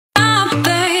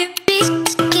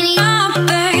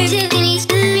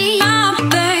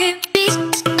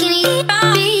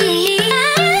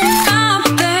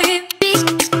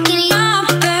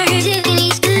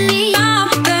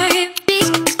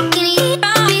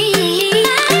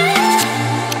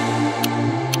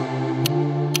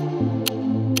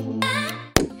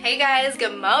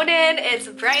morning. It's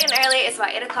bright and early. It's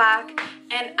about 8 o'clock.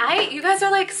 And you guys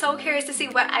are like so curious to see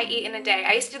what I eat in a day.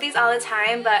 I used to do these all the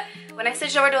time, but when I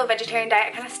switched over to a vegetarian diet,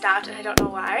 I kind of stopped and I don't know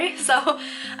why. So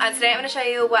today I'm going to show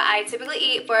you what I typically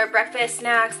eat for breakfast,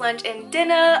 snacks, lunch, and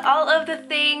dinner, all of the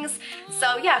things.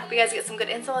 So yeah, we guys get some good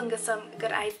info and get some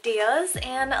good ideas.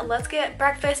 And let's get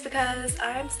breakfast because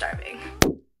I'm starving.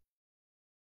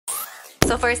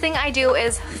 So first thing I do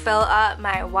is fill up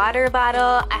my water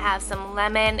bottle. I have some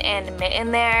lemon and mint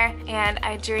in there, and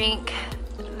I drink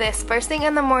this first thing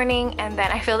in the morning, and then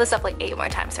I fill this up like 8 more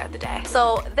times throughout the day.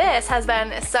 So this has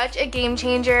been such a game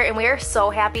changer, and we are so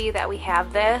happy that we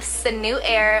have this. The New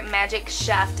Air Magic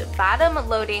Chef bottom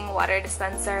loading water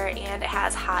dispenser, and it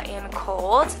has hot and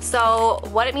cold. So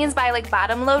what it means by like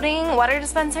bottom loading water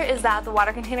dispenser is that the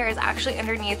water container is actually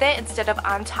underneath it instead of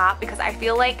on top, because I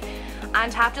feel like on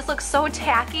top just looks so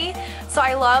tacky. So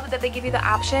I love that they give you the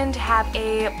option to have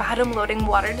a bottom loading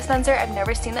water dispenser. I've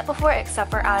never seen that before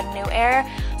except for on New Air.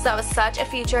 So that was such a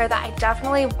feature that I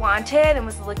definitely wanted and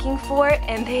was looking for,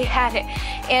 and they had it.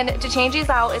 And to change these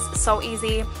out is so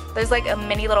easy. There's like a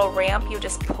mini little ramp. You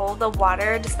just pull the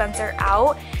water dispenser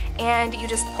out and you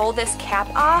just pull this cap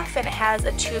off, and it has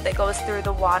a tube that goes through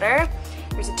the water.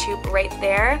 There's a tube right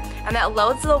there, and that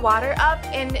loads the water up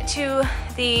into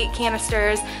the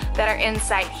canisters that are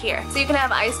inside here. So you can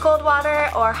have ice cold water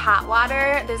or hot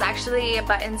water. There's actually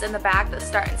buttons in the back that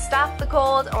start and stop the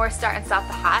cold or start and stop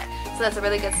the hot. So that's a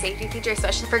really good safety feature,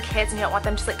 especially for kids, and you don't want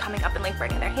them just like coming up and like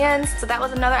burning their hands. So that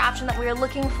was another option that we were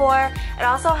looking for. It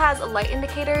also has light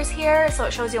indicators here, so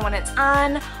it shows you when it's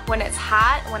on, when it's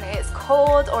hot, when it is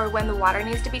cold, or when the water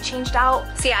needs to be changed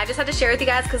out. So yeah, I just had to share with you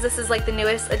guys because this is like the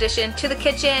newest addition to the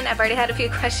kitchen. I've already had a few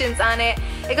questions on it.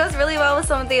 It goes really well with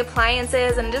some of the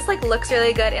appliances and just like looks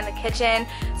really good in the kitchen.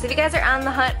 So if you guys are on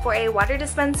the hunt for a water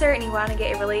dispenser and you want to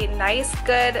get a really nice,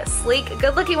 good, sleek,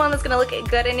 good looking one that's going to look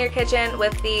good in your kitchen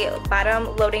with the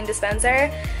bottom loading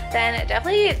dispenser, then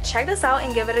definitely check this out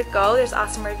and give it a go. There's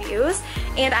awesome reviews,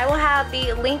 and I will have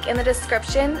the link in the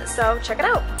description, so check it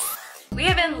out. We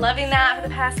have been loving that for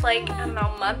the past like, I don't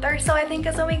know, month or so I think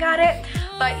is when we got it.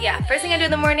 But yeah, first thing I do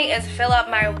in the morning is fill up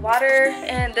my water,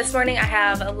 and this morning I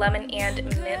have lemon and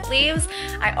mint leaves.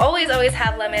 I always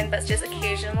have lemon, but just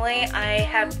occasionally I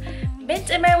have mint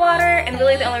in my water, and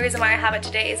really the only reason why I have it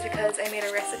today is because I made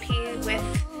a recipe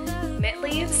with mint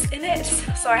leaves in it,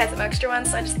 so I had some extra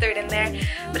ones, so I just threw it in there.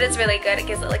 But it's really good. It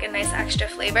gives it like a nice extra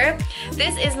flavor.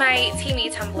 This is my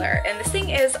Teamy tumbler, and this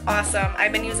thing is awesome.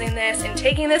 I've been using this and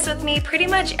taking this with me pretty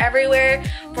much everywhere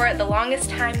for the longest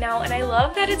time now, and I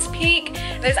love that it's pink.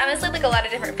 There's honestly like a lot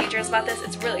of different features about this.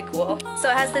 It's really cool.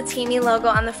 So it has the Teamy logo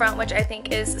on the front, which I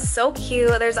think is so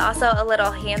cute. There's also a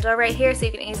little handle right here so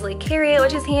you can easily carry it,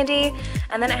 which is handy.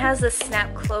 And then it has this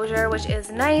snap closure, which is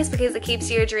nice because it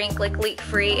keeps your drink like leak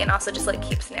free and also just like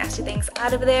keeps nasty things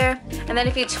out of there. And then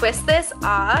if you twist this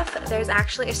off, there's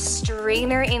actually a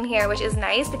strainer in here, which is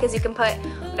nice because you can put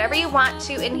whatever you want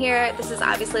to in here. This is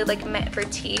obviously like meant for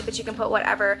tea, but you can put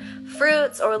whatever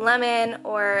fruits or lemon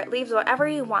or leaves, whatever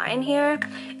you want in here.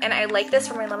 And I like this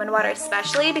for my lemon water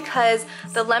especially because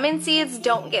the lemon seeds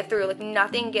don't get through, like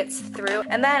nothing gets through.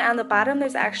 And then on the bottom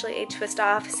there's actually a twist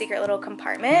off secret little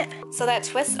compartment, so that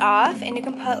twists off and you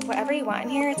can put whatever you want in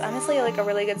here. It's honestly like a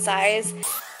really good size.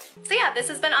 So yeah, this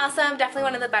has been awesome. Definitely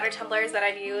one of the better tumblers that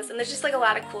I've used, and there's just like a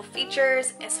lot of cool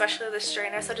features, especially the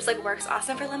strainer, so it just like works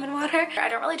awesome for lemon water. I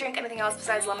don't really drink anything else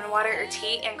besides lemon water or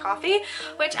tea and coffee,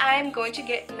 which I'm going to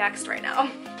get next right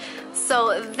now.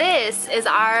 So this is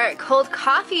our cold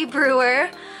coffee brewer.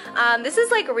 This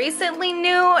is like recently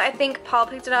new. I think Paul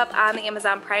picked it up on the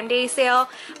Amazon Prime Day sale,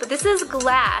 but this is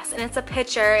glass and it's a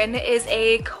pitcher and it is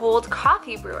a cold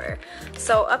coffee brewer.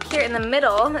 So up here in the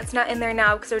middle, it's not in there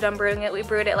now because we're done brewing it. We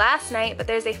brewed it last night, but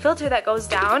there's a filter that goes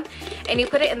down and you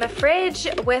put it in the fridge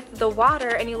with the water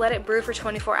and you let it brew for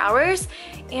 24 hours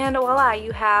and voila,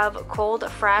 you have cold,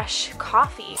 fresh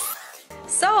coffee.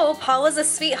 So Paul was a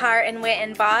sweetheart and went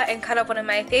and bought and cut up one of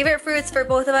my favorite fruits for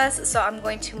both of us. So I'm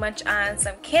going to munch on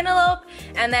some cantaloupe,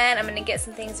 and then I'm going to get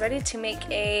some things ready to make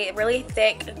a really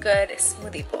thick, good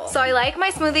smoothie bowl. So I like my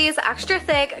smoothies extra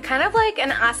thick, kind of like an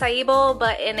acai bowl,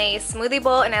 but in a smoothie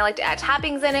bowl, and I like to add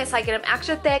toppings in it, so I get them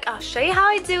extra thick. I'll show you how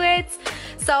I do it.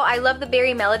 So I love the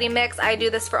berry melody mix. I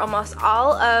do this for almost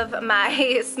all of my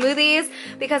smoothies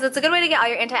because it's a good way to get all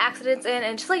your antioxidants in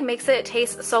and just like makes it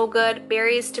taste so good.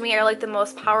 Berries to me are like the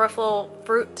most powerful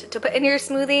fruit to put in your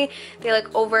smoothie. They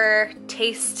like over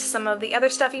taste some of the other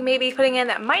stuff you may be putting in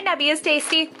that might not be as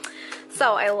tasty.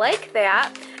 So I like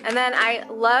that. And then I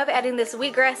love adding this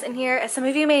wheatgrass in here. As some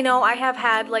of you may know, I have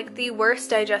had like the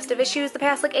worst digestive issues the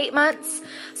past like 8 months.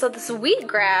 So this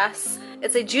wheatgrass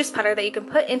It's a juice powder that you can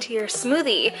put into your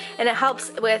smoothie, and it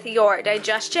helps with your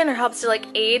digestion, or helps to like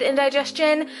aid in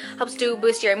digestion, helps to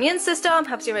boost your immune system,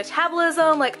 helps your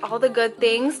metabolism, like all the good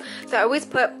things. So I always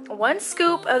put 1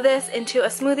 scoop of this into a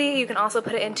smoothie. You can also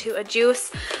put it into a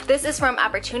juice. This is from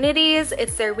Opportunities.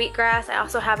 It's their wheatgrass. I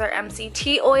also have their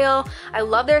MCT oil. I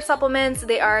love their supplements.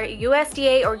 They are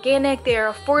USDA organic, they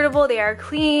are affordable, they are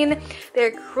clean,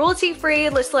 they're cruelty free,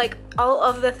 just like all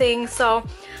of the things. So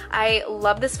I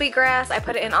love this wheatgrass. I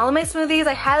put it in all of my smoothies.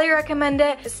 I highly recommend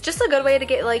it. It's just a good way to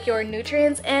get like your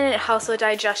nutrients in. It helps with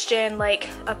digestion like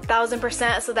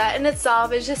 1000%, so that in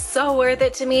itself is just so worth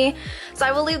it to me. So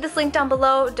I will leave this link down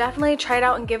below. Definitely try it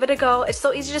out and give it a go. It's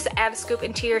so easy just to add a scoop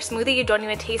into your smoothie. You don't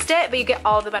even taste it, but you get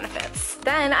all the benefits.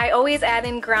 Then I always add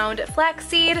in ground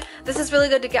flaxseed. This is really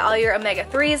good to get all your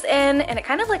omega-3s in, and it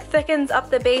kind of like thickens up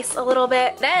the base a little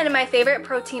bit. Then my favorite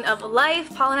protein of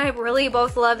life, Paul and I really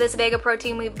both love this Vega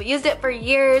protein. We've used it for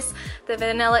years. The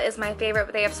vanilla is my favorite,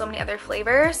 but they have so many other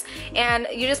flavors. And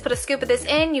you just put a scoop of this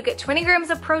in, you get 20 grams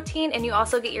of protein, and you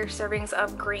also get your servings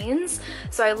of greens.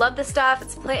 So I love this stuff.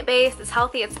 It's plant-based, it's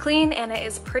healthy, it's clean, and it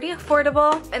is pretty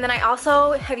affordable. And then I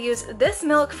also have used this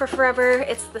milk for forever.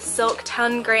 It's the Silk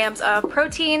 10 grams of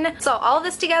protein. So all of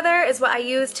this together is what I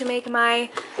use to make my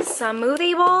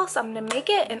smoothie bowl. So I'm gonna make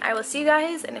it, and I will see you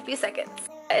guys in a few seconds.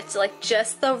 It's like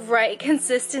just the right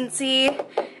consistency,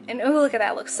 and oh, look at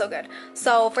that, it looks so good.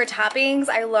 So for toppings,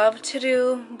 I love to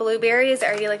do blueberries. I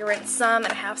already like rinse some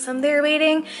and I have some there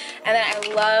waiting. And then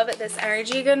I love this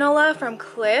energy granola from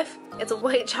Cliff. It's a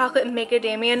white chocolate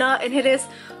macadamia nut, and it is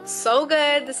so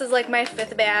good. This is like my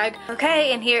 5th bag.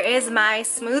 Okay, and here is my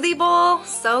smoothie bowl.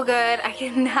 So good. I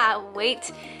cannot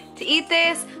wait to eat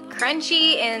this.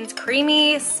 Crunchy and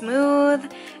creamy, smooth.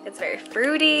 It's very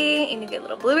fruity, and you get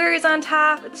little blueberries on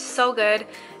top. It's so good.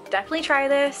 Definitely try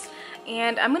this.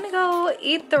 And I'm gonna go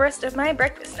eat the rest of my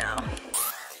breakfast now.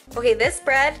 Okay, this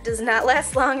bread does not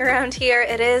last long around here.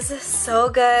 It is so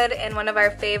good and one of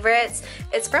our favorites.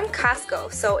 It's from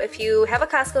Costco. So if you have a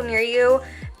Costco near you,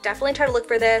 definitely try to look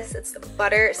for this. It's the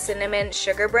butter cinnamon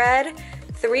sugar bread.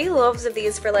 3 loaves of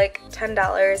these for like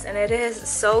 $10, and it is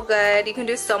so good. You can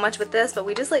do so much with this, but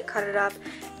we just like cut it up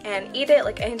and eat it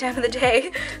like any time of the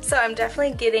day. So I'm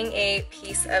definitely getting a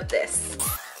piece of this.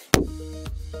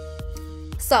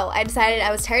 So I decided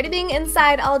I was tired of being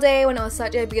inside all day when it was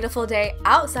such a beautiful day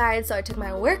outside, so I took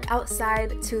my work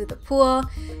outside to the pool,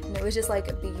 and it was just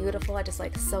like beautiful. I just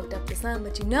like soaked up the sun,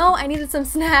 but you know I needed some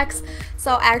snacks,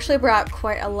 so I actually brought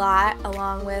quite a lot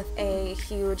along with a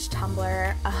huge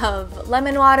tumbler of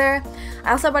lemon water.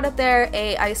 I also brought up there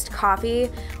a iced coffee,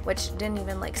 which didn't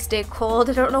even like stay cold.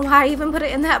 I don't know why I even put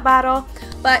it in that bottle,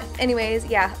 but anyways,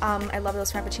 yeah, I love those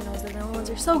frappuccinos. The vanilla ones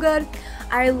are so good.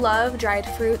 I love dried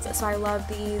fruits, so I love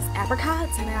these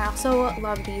apricots, and I also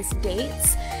love these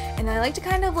dates. And I like to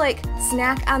kind of like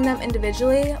snack on them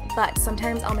individually, but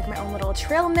sometimes I'll make my own little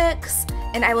trail mix,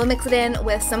 and I will mix it in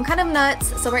with some kind of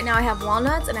nuts. So right now I have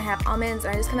walnuts and I have almonds,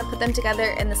 and I just kind of put them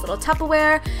together in this little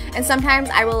Tupperware. And sometimes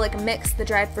I will like mix the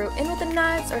dried fruit in with the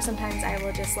nuts, or sometimes I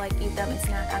will just like eat them and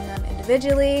snack on them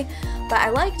individually. But I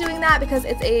like doing that because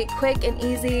it's a quick and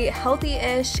easy,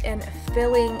 healthy-ish and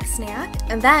filling snack.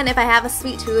 And then if I have a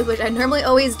sweet tooth, which I normally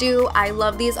always do, I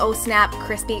love these Oh Snap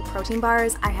crispy protein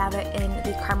bars. I have it in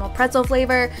the caramel pretzel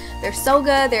flavor. They're so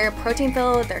good. They're protein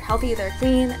filled, they're healthy, they're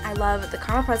clean. I love the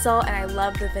caramel pretzel, and I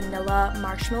love the vanilla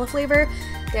marshmallow flavor.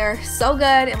 They're so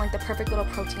good and like the perfect little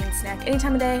protein snack any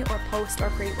time of day or post or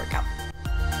pre-workout.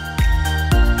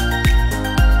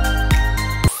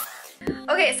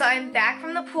 Okay, so I'm back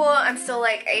from the pool. I'm still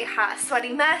like a hot,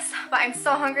 sweaty mess, but I'm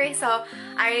so hungry, so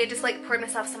I just like poured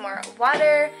myself some more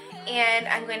water, and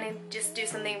I'm going to just do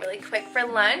something really quick for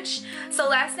lunch. So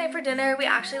last night for dinner, we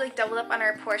actually like doubled up on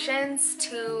our portions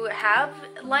to have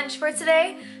lunch for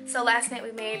today. So last night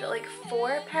we made like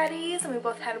 4 patties, and we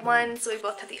both had 1, so we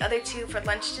both had the other 2 for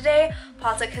lunch today.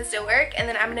 Paul took his to work, and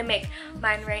then I'm gonna make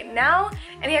mine right now.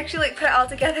 And he actually like put it all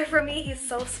together for me. He's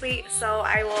so sweet, so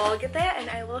I will get that and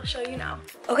I will show you now.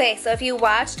 Okay, so if you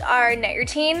watched our night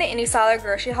routine and you saw our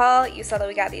grocery haul, you saw that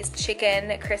we got these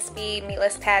chicken crispy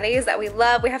meatless patties that we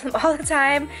love. We have them all the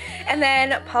time. And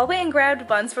then Paul went and grabbed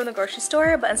buns from the grocery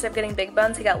store, but instead of getting big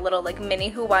buns, he got little like mini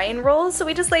Hawaiian rolls. So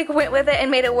we just like went with it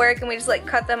and made it work, and we just like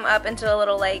cut them up into a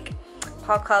little like,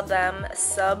 Paul called them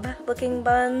sub looking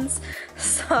buns.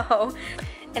 So,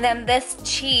 and then this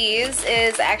cheese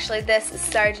is actually this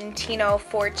Sargentino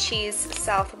 4 cheese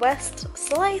Southwest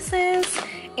slices,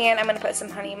 and I'm gonna put some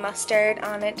honey mustard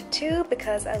on it too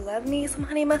because I love me some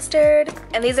honey mustard.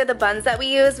 And these are the buns that we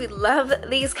use. We love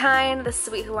these kind, the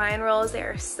sweet Hawaiian rolls. They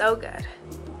are so good.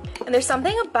 And there's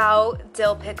something about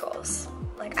dill pickles.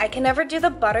 Like, I can never do the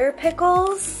butter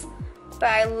pickles, but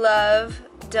I love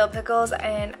dill pickles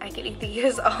and I can eat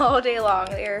these all day long.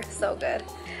 They're so good.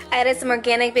 I added some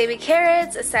organic baby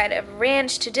carrots, a side of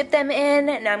ranch to dip them in.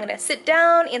 Now I'm gonna sit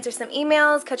down, answer some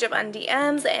emails, catch up on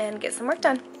DMs, and get some work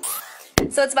done.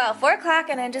 So it's about 4 o'clock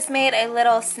and I just made a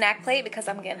little snack plate because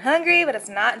I'm getting hungry, but it's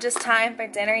not just time for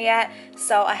dinner yet.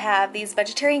 So I have these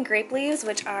vegetarian grape leaves,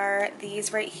 which are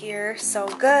these right here, so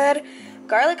good.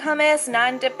 Garlic hummus,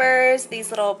 non-dippers, these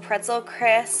little pretzel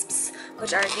crisps,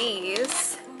 which are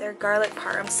these. They're garlic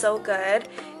parm, so good.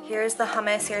 Here's the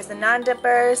hummus, here's the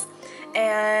non-dippers,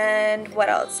 and what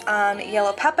else?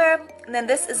 Yellow pepper. And then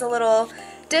this is a little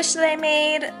dish that I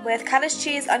made with cottage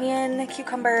cheese, onion,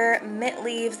 cucumber, mint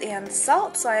leaves, and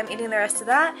salt. So I'm eating the rest of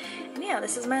that. And yeah,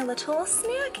 this is my little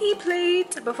snacky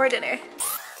plate before dinner.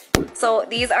 So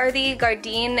these are the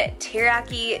Gardein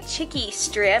teriyaki chicky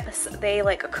strips. They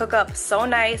like cook up so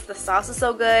nice. The sauce is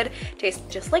so good. Tastes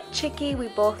just like chicky. We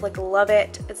both like love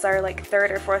it. It's our like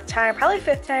 3rd or 4th time, probably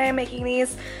 5th time making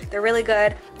these. They're really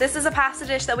good. This is a pasta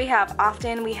dish that we have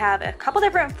often. We have a couple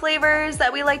different flavors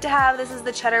that we like to have. This is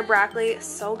the cheddar broccoli,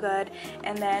 so good.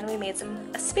 And then we made some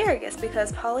asparagus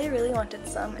because Polly really wanted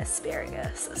some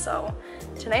asparagus. So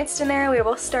tonight's dinner, we are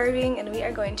both starving and we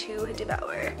are going to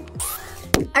devour.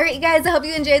 Alright you guys, I hope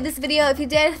you enjoyed this video. If you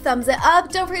did, thumbs it up.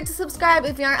 Don't forget to subscribe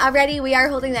if you aren't already. We are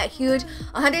holding that huge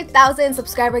 100,000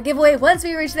 subscriber giveaway. Once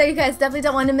we reach there, you guys definitely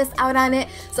don't want to miss out on it.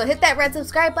 So hit that red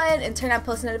subscribe button and turn on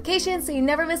post notifications so you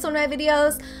never miss one of my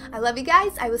videos. I love you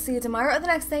guys. I will see you tomorrow or the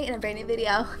next day in a brand new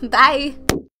video. Bye!